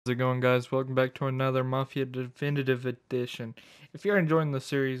How's it going, guys? Welcome back to another Mafia Definitive Edition. If you're enjoying the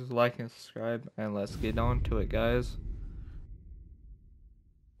series, like and subscribe, and let's get on to it, guys.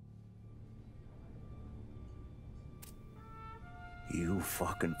 You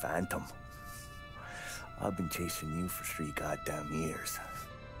fucking phantom. I've been chasing you for 3 goddamn years.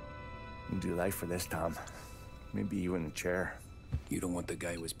 You do life for this, Tom. Maybe you in a chair. You don't want the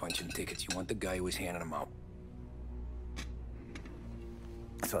guy who was punching tickets. You want the guy who was handing them out.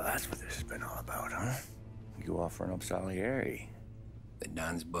 So that's what this has been all about, huh? You offering up Salieri. The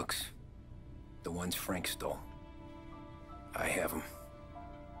Don's books. The ones Frank stole. I have them.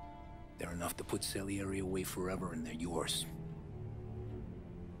 They're enough to put Salieri away forever, and they're yours.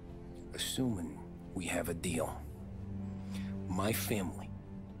 Assuming we have a deal. My family.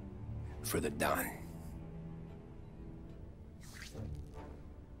 For the Don.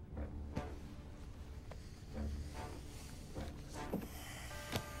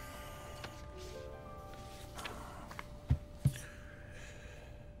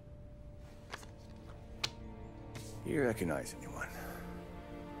 You recognize anyone?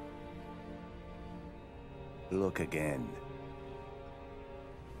 Look again.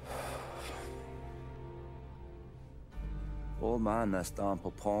 Old man, that's Don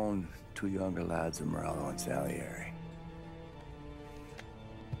Popone, 2 younger lads of Morello and Salieri.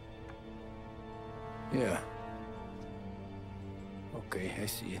 Yeah. Okay, I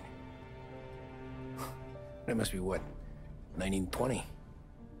see it. That must be what? 1920?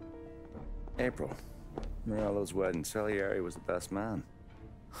 April. Morello's wedding. Salieri was the best man.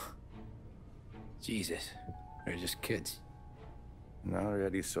 Jesus. They're just kids.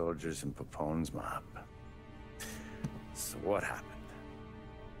 Already soldiers in Papone's mob. So what happened?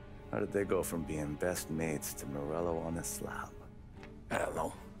 How did they go from being best mates to Morello on a slab? I don't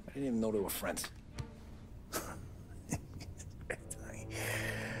know. I didn't even know they were friends.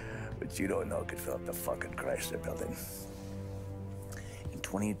 But you don't know could fill up the fucking Chrysler building. In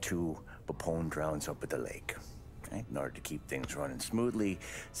 22, Papone drowns up at the lake. Right? In order to keep things running smoothly,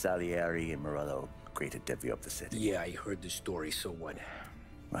 Salieri and Morello agreed to divvy up the city. Yeah, I heard the story, so what?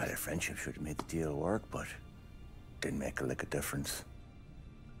 Well, their friendship should have made the deal work, but didn't make a lick of difference.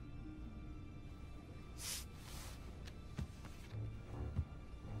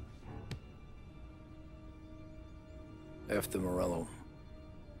 After Morello,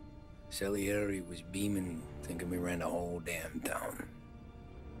 Salieri was beaming, thinking we ran the whole damn town.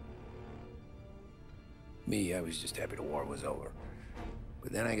 Me, I was just happy the war was over.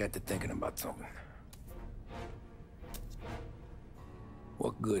 But then I got to thinking about something.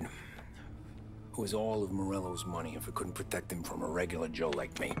 What good was all of Morello's money if it couldn't protect him from a regular Joe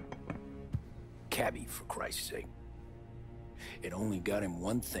like me? Cabbie, for Christ's sake. It only got him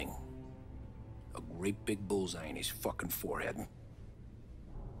one thing. A great big bullseye in his fucking forehead.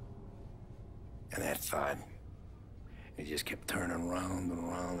 And that thought, it just kept turning round and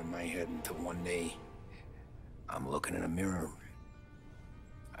round in my head until one day, I'm looking in a mirror.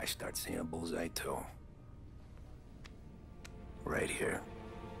 I start seeing a bullseye too. Right here.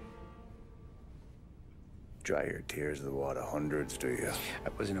 Dry your tears of the water hundreds, do you? I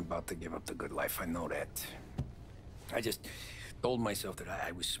wasn't about to give up the good life, I know that. I just told myself that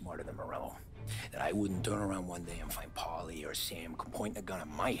I was smarter than Morello. That I wouldn't turn around one day and find Paulie or Sam pointing a gun at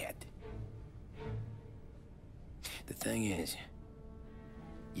my head. The thing is,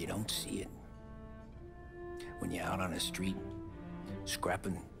 you don't see it. When you're out on the street,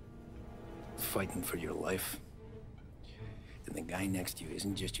 scrapping, fighting for your life, then the guy next to you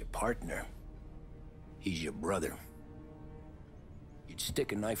isn't just your partner, he's your brother. You'd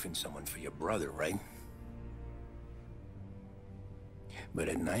stick a knife in someone for your brother, right? But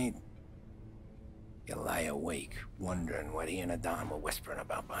at night, you lie awake, wondering what he and Adam were whispering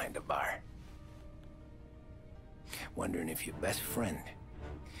about behind the bar. Wondering if your best friend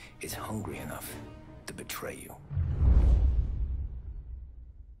is hungry enough to betray you.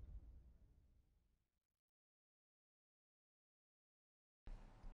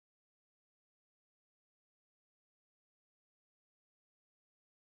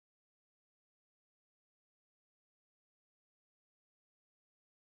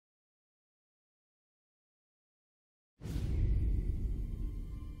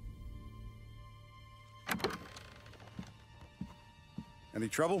 Any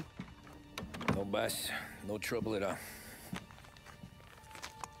trouble? No, boss. No trouble at all.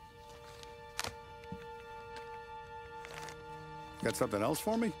 Got something else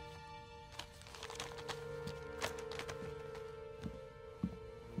for me?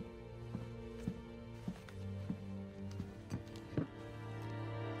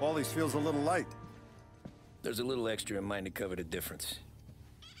 Paulie's feels a little light. There's a little extra in mine to cover the difference.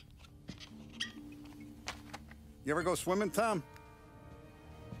 You ever go swimming, Tom?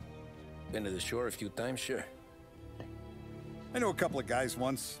 Been to the shore a few times, sure. I knew a couple of guys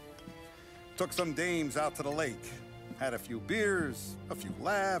once. Took some dames out to the lake. Had a few beers, a few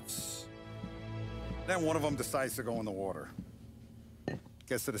laughs. Then one of them decides to go in the water.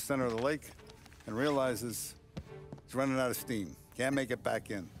 Gets to the center of the lake and realizes he's running out of steam. Can't make it back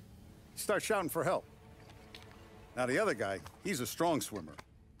in. He starts shouting for help. Now the other guy, he's a strong swimmer.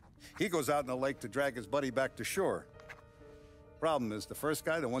 He goes out in the lake to drag his buddy back to shore. Problem is, the first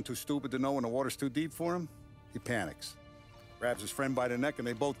guy, the one too stupid to know when the water's too deep for him, he panics. Grabs his friend by the neck and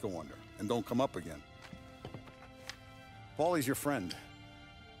they both go under and don't come up again. Paulie's your friend.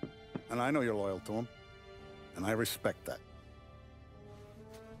 And I know you're loyal to him. And I respect that.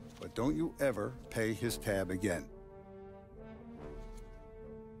 But don't you ever pay his tab again.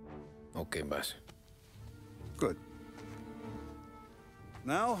 Okay, boss. Good.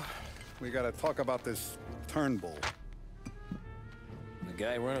 Now, we gotta talk about this Turnbull. The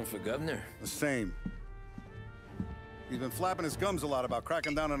guy running for governor? The same. He's been flapping his gums a lot about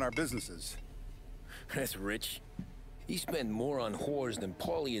cracking down on our businesses. That's rich. He spent more on whores than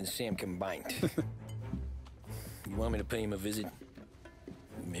Paulie and Sam combined. You want me to pay him a visit?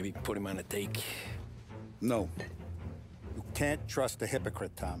 Maybe put him on a take? No. You can't trust a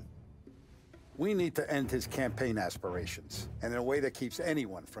hypocrite, Tom. We need to end his campaign aspirations, and in a way that keeps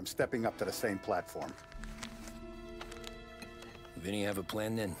anyone from stepping up to the same platform. Vinny have a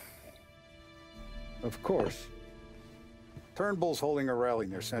plan then? Of course. Turnbull's holding a rally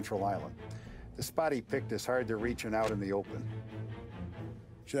near Central Island. The spot he picked is hard to reach and out in the open.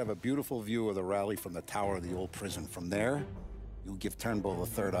 Should have a beautiful view of the rally from the tower of the old prison. From there, you'll give Turnbull the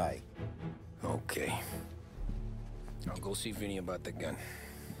third eye. Okay. I'll go see Vinny about the gun.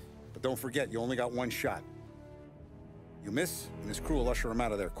 But don't forget, you only got one shot. You miss, and his crew will usher him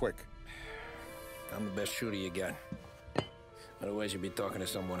out of there quick. I'm the best shooter you got. Otherwise, you'll be talking to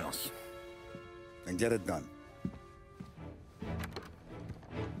someone else. And get it done.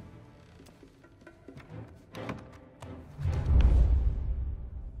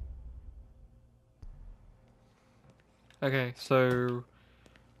 Okay, so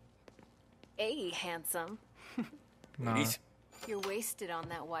Hey, handsome. no. Ladies? You're wasted on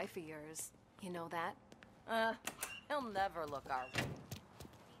that wife of yours. You know that? He'll never look our way.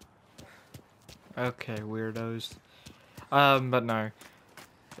 Okay, weirdos. But no.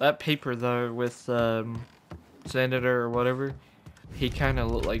 That paper though with senator or whatever, he kind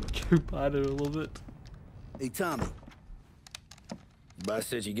of looked like Joe Biden a little bit. Hey, Tommy. Boss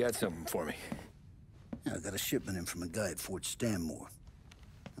said you got something for me. I got a shipment in from a guy at Fort Stanmore.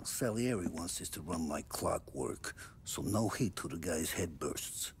 Now, Salieri wants this to run like clockwork, so no heat till the guy's head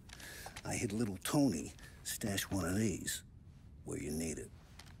bursts. I hit little Tony, stash one of these where you need it.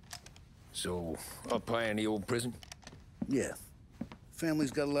 So, up high in the old prison? Yeah.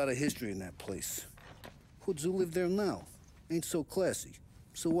 Family's got a lot of history in that place. Hoods who live there now. Ain't so classy.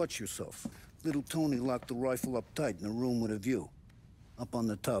 So watch yourself. Little Tony locked the rifle up tight in a room with a view. Up on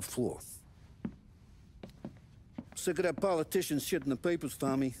the top floor. Sick of that politician shit in the papers,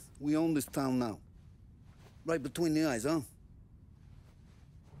 Tommy. We own this town now. Right between the eyes, huh?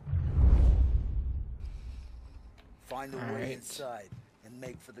 Find a All way right. inside and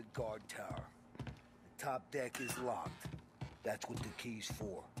make for the guard tower. The top deck is locked. That's what the key's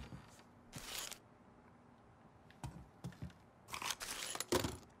for.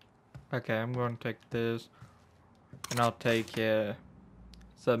 Okay, I'm going to take this, and I'll take a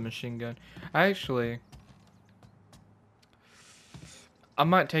submachine gun. I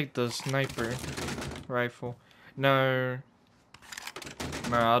might take the sniper rifle. No,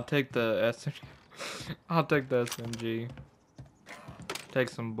 I'll take the SMG. I'll take the SMG. Take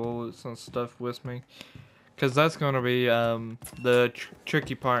some bullets and stuff with me, cause that's gonna be the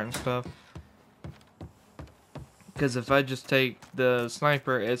tricky part and stuff. Cause if I just take the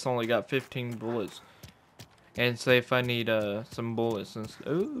sniper, it's only got 15 bullets, and say if I need some bullets and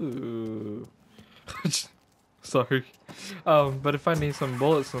ooh, sorry, but if I need some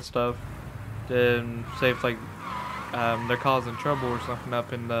bullets and stuff, then say if like they're causing trouble or something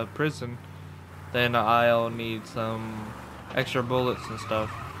up in the prison, then I'll need some extra bullets and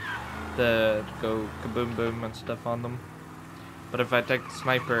stuff to go kaboom boom and stuff on them. But if I take the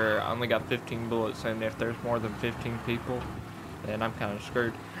sniper, I only got 15 bullets, and if there's more than 15 people, then I'm kind of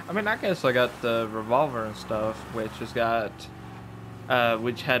screwed. I mean, I guess I got the revolver and stuff, which has got,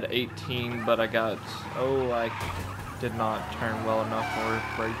 which had 18, but I got, I did not turn well enough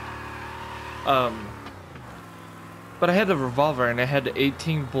for it. But I had the revolver, and it had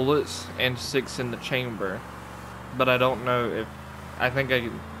 18 bullets and 6 in the chamber. But I don't know if, I think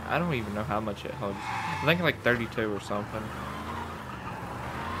I don't even know how much it holds. I think like 32 or something.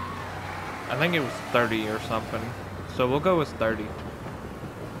 I think it was 30 or something. So we'll go with 30.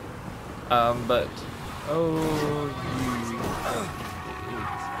 But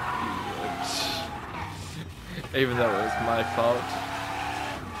even though it was my fault.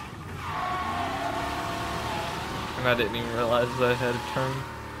 And I didn't even realize I had a turn.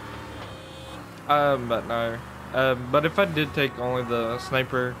 But no. But if I did take only the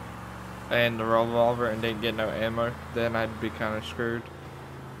sniper and the revolver and didn't get no ammo, then I'd be kind of screwed.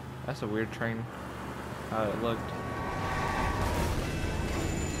 That's a weird train, how it looked.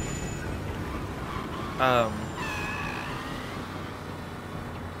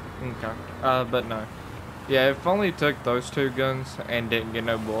 Okay. But no. Yeah, if I only took those two guns and didn't get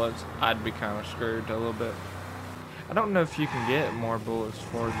no bullets, I'd be kind of screwed a little bit. I don't know if you can get more bullets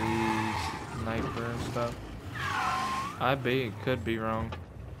for the sniper and stuff. Could be wrong.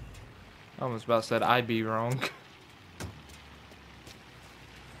 I almost about said I'd be wrong.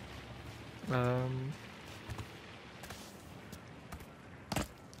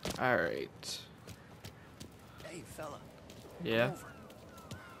 Alright. Hey, fella. Yeah? Over.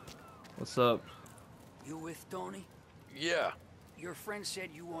 What's up? You with Tony? Yeah. Your friend said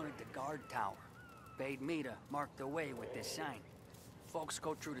you wanted the guard tower. Paid me to mark the way with this sign. Folks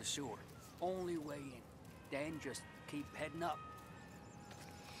go through the sewer. Only way in. Then just keep heading up.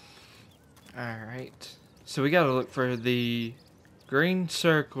 Alright. So we gotta look for the green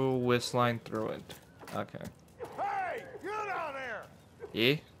circle with line through it. Okay. Hey, you down there!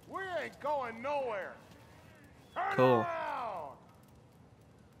 Yeah? We ain't going nowhere. Turn Cool. around.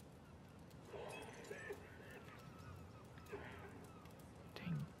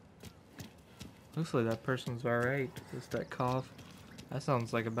 Dang. Hopefully that person's alright. Just that cough. That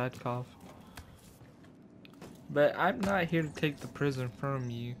sounds like a bad cough. But I'm not here to take the prison from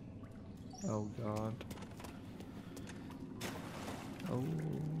you. Oh god. Oh,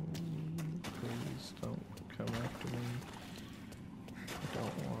 please don't come after me. I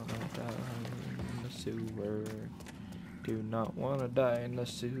don't wanna die in the sewer. Do not wanna die in the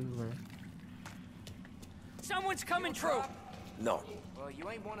sewer. Someone's coming through! No. Well, you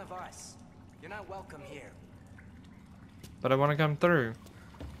ain't one of us. You're not welcome here. But I wanna come through.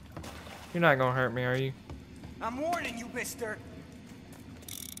 You're not gonna hurt me, are you? I'm warning you, mister.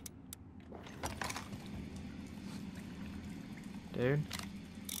 Dude.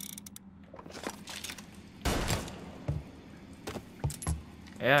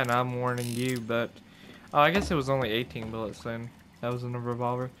 Yeah, and I'm warning you, but... Oh, I guess it was only 18 bullets then. That was in a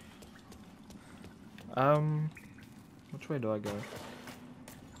revolver. Which way do I go?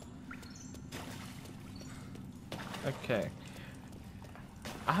 Okay.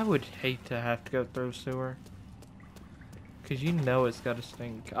 I would hate to have to go through sewer. Cause you know it's gotta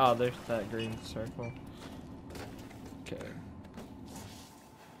stink. Oh, there's that green circle. Okay.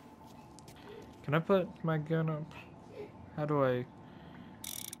 Can I put my gun up? How do I...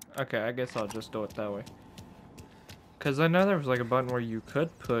 Okay, I guess I'll just do it that way. Cause I know there was like a button where you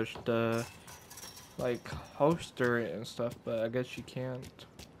could push the... like, holster it and stuff, but I guess you can't.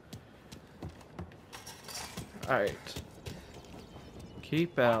 Alright.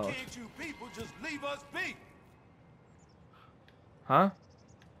 Keep out. Why can't you people just leave us be? Huh?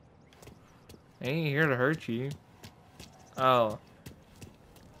 I ain't here to hurt you. Oh.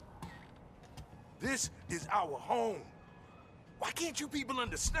 This is our home. Why can't you people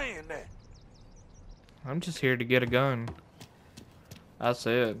understand that? I'm just here to get a gun. That's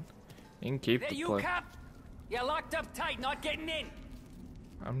it. You can keep There the you, play. cop? You're locked up tight, not getting in.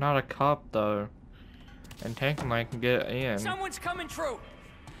 I'm not a cop though. And technically I can get in. Someone's coming through.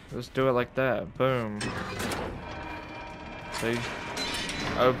 Let's do it like that. Boom. See?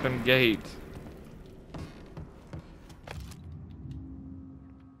 Open gate.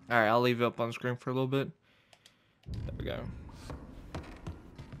 Alright, I'll leave it up on screen for a little bit. There we go.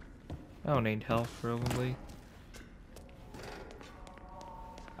 I don't need health, really.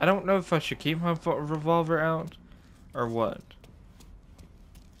 I don't know if I should keep my revolver out or what.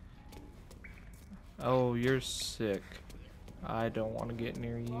 Oh, you're sick. I don't want to get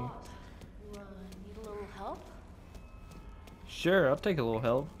near you. Need a little help? Sure, I'll take a little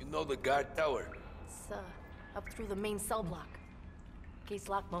help. You know the guard tower? It's, up through the main cell block. Gate's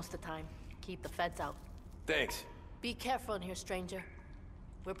locked most of the time. Keep the feds out. Thanks. Be careful in here, stranger.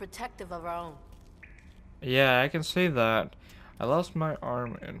 We're protective of our own. Yeah, I can see that. I lost my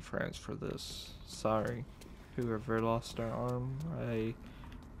arm in France for this. Sorry. Whoever lost their arm, I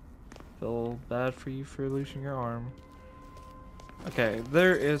feel bad for you for losing your arm. Okay,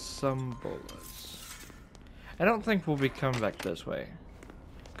 there is some bullets. I don't think we'll be coming back this way.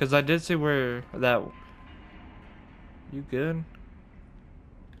 Because I did see where that... You good?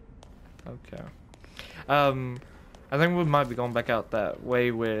 Okay. I think we might be going back out that way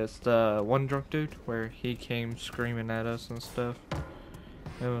with the one drunk dude, where he came screaming at us and stuff.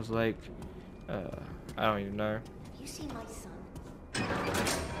 It was like, I don't even know. You see my son? He woke up.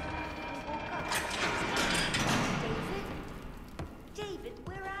 David,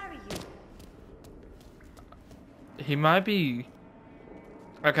 where are you? He might be...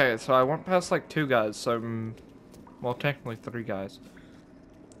 Okay, so I went past like 2 guys, so... well, technically 3 guys.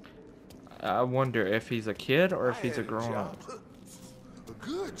 I wonder if he's a kid or if he's a grown-up. A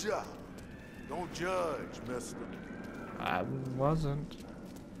good job. Don't judge, mister. I wasn't.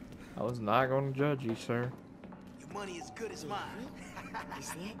 I was not going to judge you, sir. Your money is good as mine. Is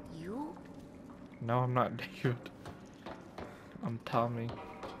that you? No, I'm not David. I'm Tommy.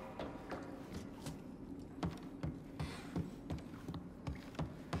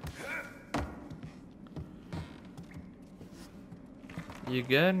 You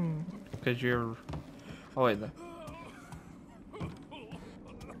good? Because you're... Oh, wait.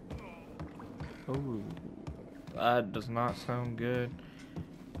 Oh, that does not sound good.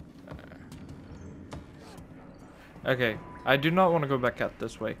 Okay, I do not want to go back out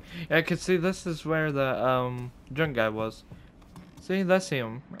this way. Yeah, I can see this is where the drunk guy was. See, that's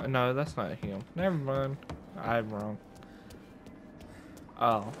him. No, that's not him. Never mind. I'm wrong.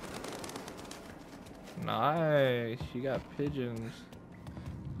 Oh. Nice. You got pigeons.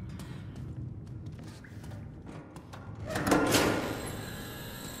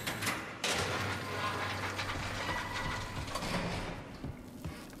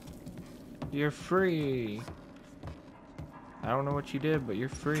 You're free. I don't know what you did, but you're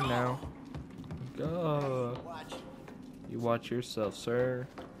free now. Go. You watch yourself, sir.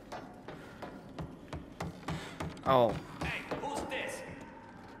 Oh. Hey, who's this?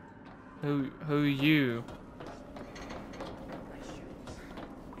 Who you?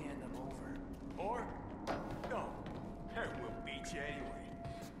 Hand them over. Or? No. I will beat you anyway.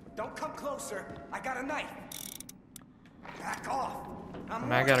 Don't come closer. I got a knife. Back off.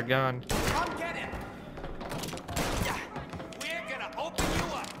 And I got a gun. Come get him. We're gonna open you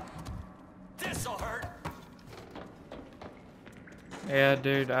up. This'll hurt. Yeah,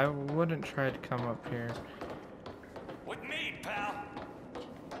 dude, I wouldn't try to come up here. With me, pal.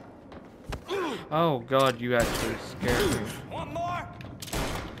 Oh god, you actually scared me. One more.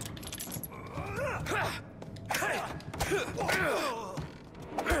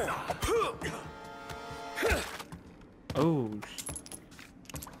 Oh.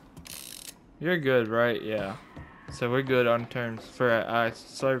 You're good, right? Yeah. So we're good on terms.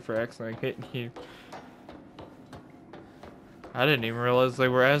 Sorry for accidentally hitting you. I didn't even realize they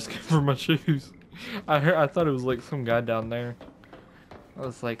were asking for my shoes. I thought it was like some guy down there. I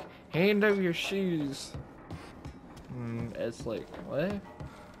was like, hand over your shoes. It's like, what?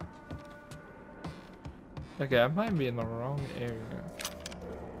 Okay, I might be in the wrong area.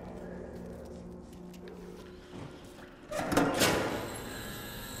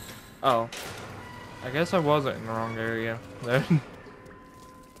 Oh. I guess I wasn't in the wrong area.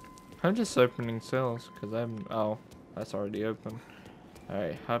 I'm just opening cells, because oh, that's already open.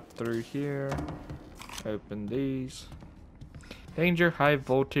 Alright, hop through here. Open these. Danger, high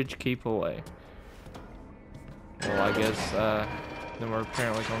voltage, keep away. Well, I guess, then we're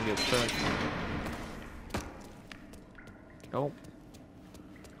apparently gonna get stuck. Oh.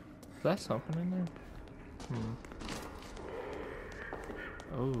 Is that something in there?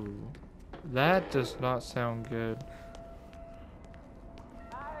 Oh. That does not sound good.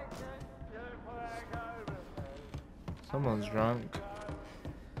 Someone's drunk.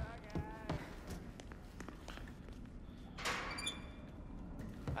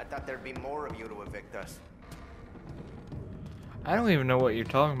 I thought there'd be more of you to evict us. I don't even know what you're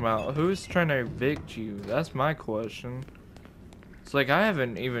talking about. Who's trying to evict you? That's my question. It's like I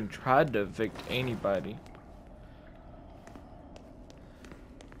haven't even tried to evict anybody.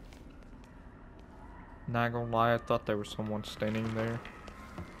 Not gonna lie, I thought there was someone standing there.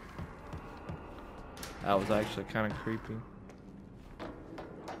 That was actually kind of creepy.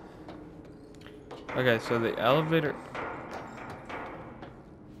 Okay, so the elevator...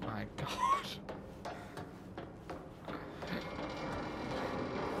 My god.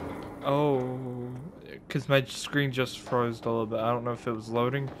 Oh, because my screen just froze a little bit. I don't know if it was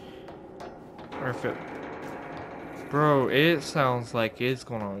loading or if it... Bro, it sounds like it's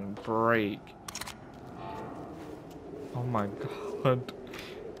gonna break. Oh my god.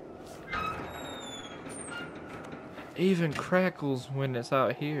 It even crackles when it's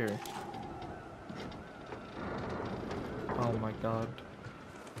out here. Oh my god.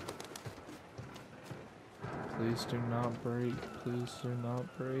 Please do not break. Please do not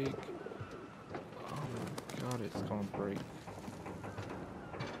break. Oh my god, it's gonna break.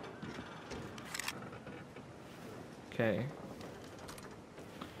 Okay.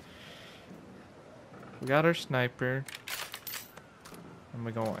 We got our sniper. And we're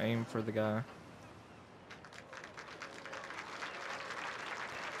gonna aim for the guy.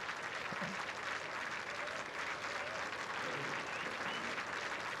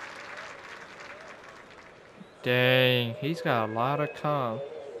 Dang, he's got a lot of comp.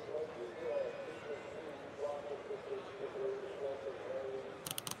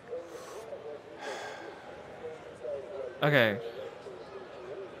 Okay.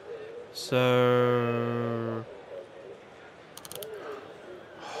 So...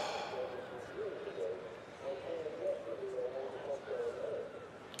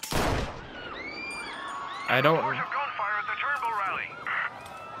 I don't... Gunfire at the Turnbull rally.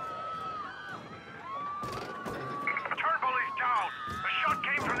 Turnbull is down. A shot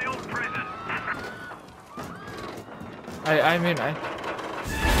came from the old prison. I mean,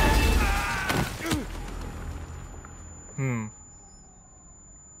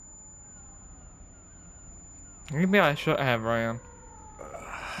 Maybe I should have ran.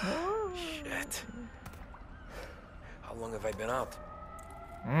 Shit. How long have I been out?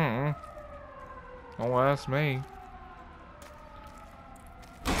 Don't ask me.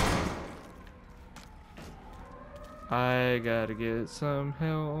 I gotta get some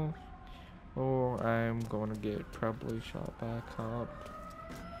help, or I'm gonna get probably shot by a cop.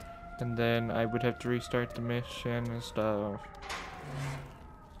 And then I would have to restart the mission and stuff.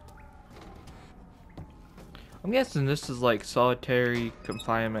 I'm guessing this is like solitary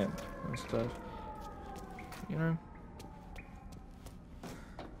confinement and stuff. You know?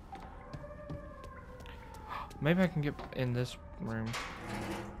 Maybe I can get in this room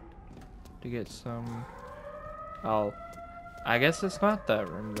to get some... Oh, I guess it's not that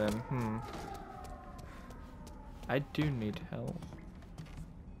room then. I do need help.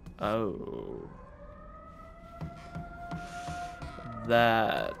 Oh.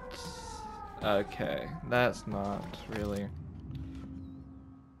 That's... Okay, that's not really...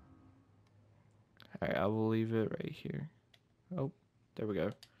 Alright, I will leave it right here. Oh, there we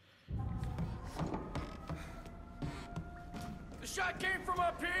go. The shot came from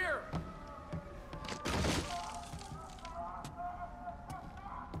up here!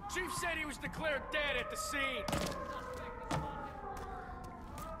 Chief said he was declared dead at the scene.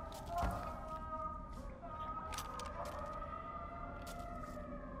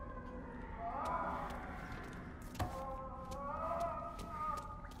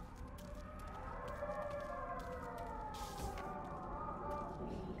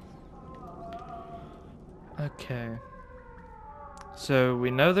 Okay. So we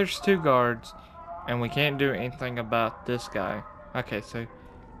know there's 2 guards, and we can't do anything about this guy. Okay, so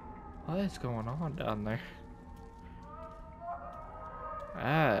what is going on down there?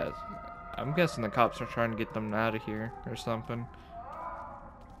 I'm guessing the cops are trying to get them out of here or something.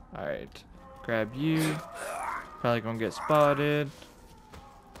 Alright, grab you. Probably gonna get spotted.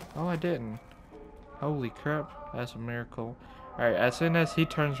 Oh, I didn't. Holy crap, that's a miracle. Alright, as soon as he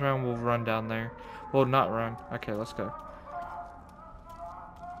turns around, we'll run down there. Well, not run. Okay, let's go.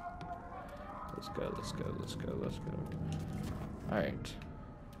 Let's go, let's go, let's go, let's go. Alright.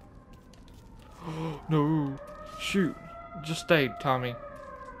 No! Shoot! Just stay, Tommy.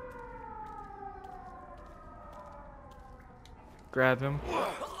 Grab him.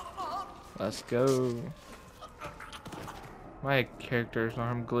 Let's go. My character's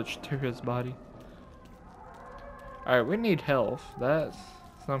arm glitched through his body. Alright, we need health. That's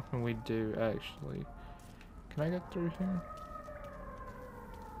something we do, actually. Can I get through here?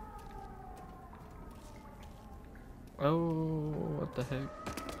 Oh, what the heck?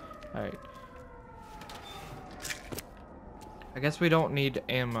 Alright. I guess we don't need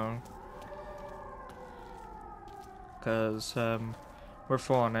ammo. Because, we're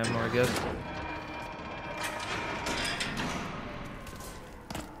full on ammo, I guess.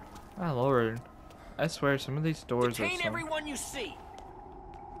 My lord. I swear, some of these doors are Detain everyone you see.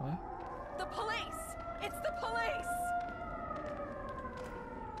 What? The police! It's the police!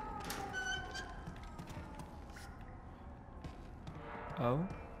 Oh?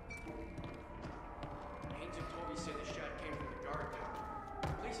 Angel told me said the shot came from the guard tower. The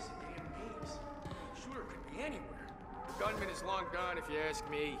place is a damn maze. The shooter could be anywhere. The gunman is long gone, if you ask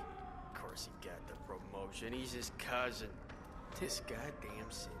me. Of course he got the promotion. He's his cousin. This goddamn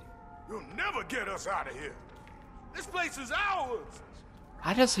city. You'll never get us out of here. This place is ours.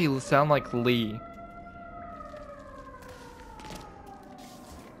 Why does he sound like Lee?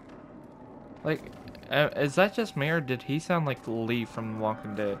 Like, Is that just me, or did he sound like Lee from The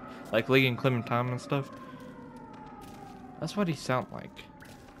Walking Dead? Like Lee and Clementine and stuff? That's what he sounded like.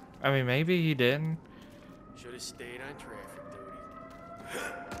 I mean, maybe he didn't. Should have stayed on traffic duty.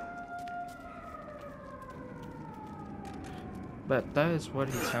 But that is what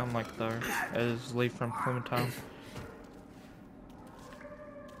he sounded like, though, as Lee from Clementine.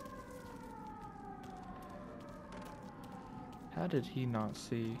 How did he not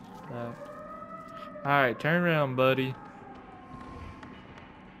see that? Alright, turn around, buddy.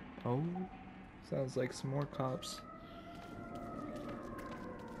 Oh, sounds like some more cops.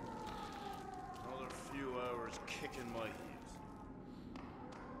 Another few hours kicking my heels.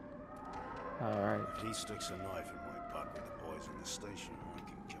 Alright. If he sticks a knife in my butt with the boys in the station, I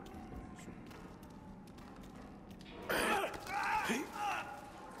can kill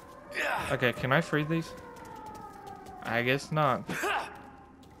him. Okay, can I free these? I guess not.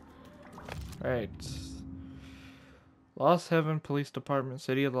 Right. Lost Heaven Police Department,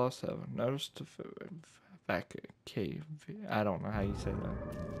 City of Lost Heaven. Notice to evacuate. I don't know how you say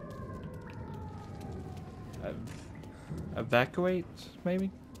that. Evacuate, maybe?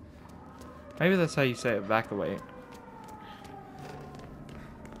 Maybe that's how you say evacuate.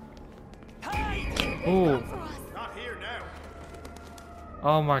 Oh. Not here now.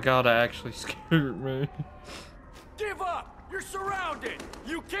 Oh my god, that actually scared me. Give up! You're surrounded!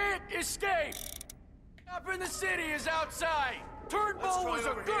 You can't escape! Up in the city is outside! Turnbull was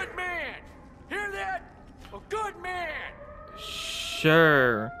a good man! Hear that? A good man!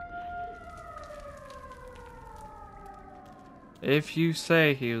 Sure. If you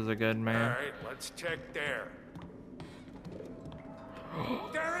say he was a good man. Alright, let's check there.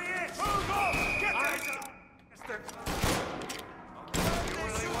 There he is! Move up! Get this! You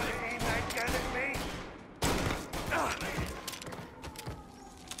really want to aim that gun at me?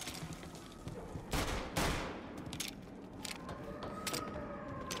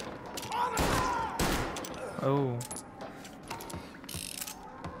 Oh.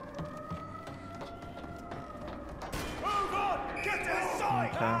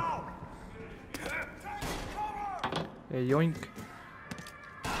 Okay. A yoink.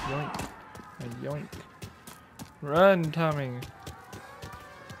 Yoink. A yoink. Run, Tommy.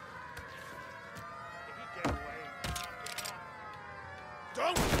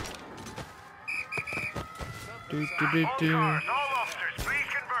 Do. All cars, all officers, please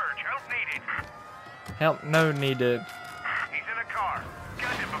converge. Help needed. Help no needed. He's in a car.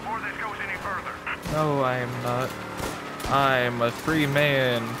 Catch him before this goes any further. No, I am not. I am a free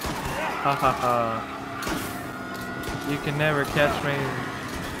man. Ha ha ha. You can never catch me.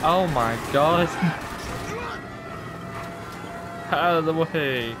 Oh my god. Out of the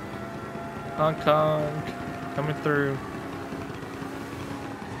way. Hong Kong. Coming through.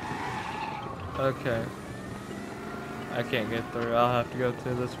 Okay. I can't get through. I'll have to go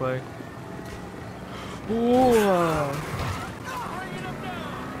through this way. Ooh.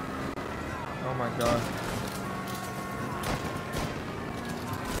 Oh my god.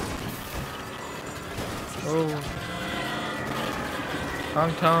 Oh.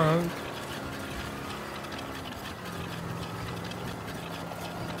 Hong Kong.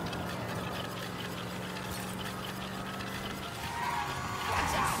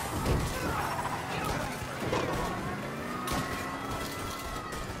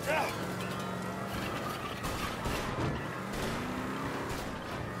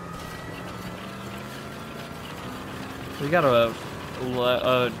 We got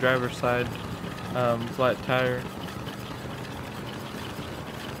a driver's side flat tire.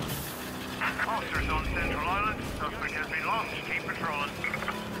 Officers on Central Island. Suspect has been lost. Keep patrolling.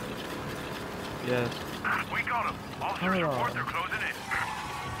 Yes. We got him. Officers report they're closing in.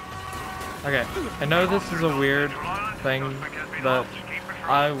 Okay, I know this is a weird thing, but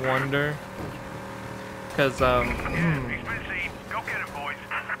I wonder, cause He's been seen. Go get him, boys.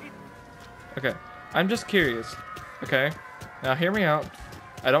 okay, I'm just curious. Okay, now hear me out.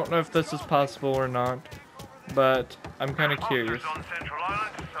 I don't know if this is possible or not, but I'm kind of curious. Officers on Central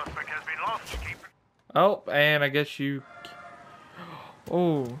Island. Suspect has been lost. Keep. Oh, and I guess you.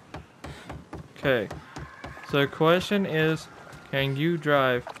 Oh. Okay. So the question is, can you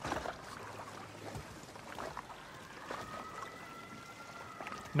drive?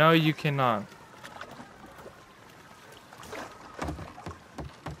 No, you cannot.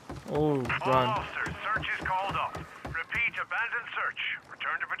 Oh, run. Officers, search is called off. Repeat, abandoned search.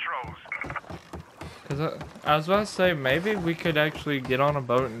 Return to patrols. Cause I was about to say, maybe we could actually get on a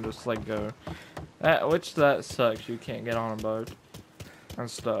boat and just like go. Which that sucks, you can't get on a boat and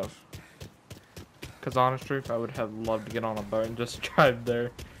stuff. Cause honest truth, I would have loved to get on a boat and just drive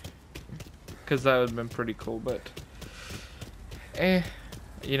there. because that would have been pretty cool. But,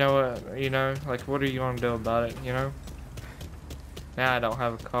 you know what? You know, like, what are you gonna do about it? You know? Now I don't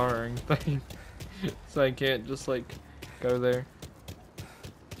have a car or anything, so I can't just like go there.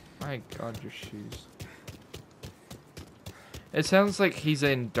 My God, your shoes. It sounds like he's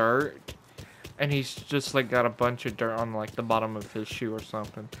in dirt, and he's just like got a bunch of dirt on like the bottom of his shoe or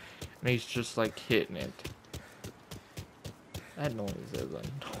something, and he's just like hitting it. That noise is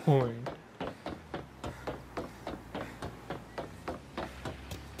annoying.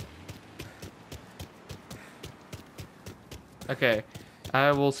 Okay,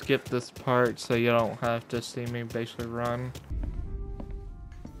 I will skip this part so you don't have to see me basically run.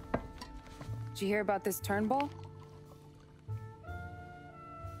 Did you hear about this Turnbull?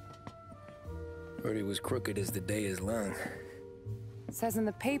 Heard he was crooked as the day is long. It says in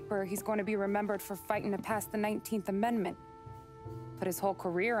the paper he's going to be remembered for fighting to pass the 19th Amendment. Put his whole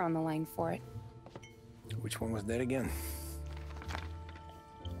career on the line for it. Which one was that again?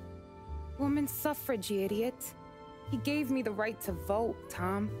 Women's suffrage, you idiot. He gave me the right to vote,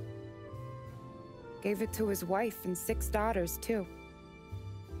 Tom. Gave it to his wife and 6 daughters, too.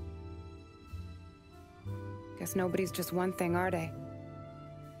 Guess nobody's just one thing, are they?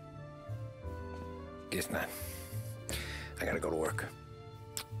 Guess not. I gotta go to work.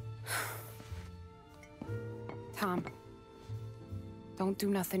 Tom, don't do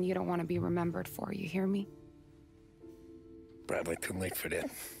nothing you don't want to be remembered for, you hear me? Probably too late for that.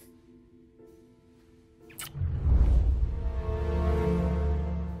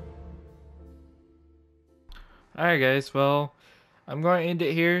 Alright guys, well, I'm going to end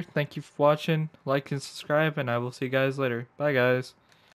it here. Thank you for watching. Like and subscribe, and I will see you guys later. Bye guys.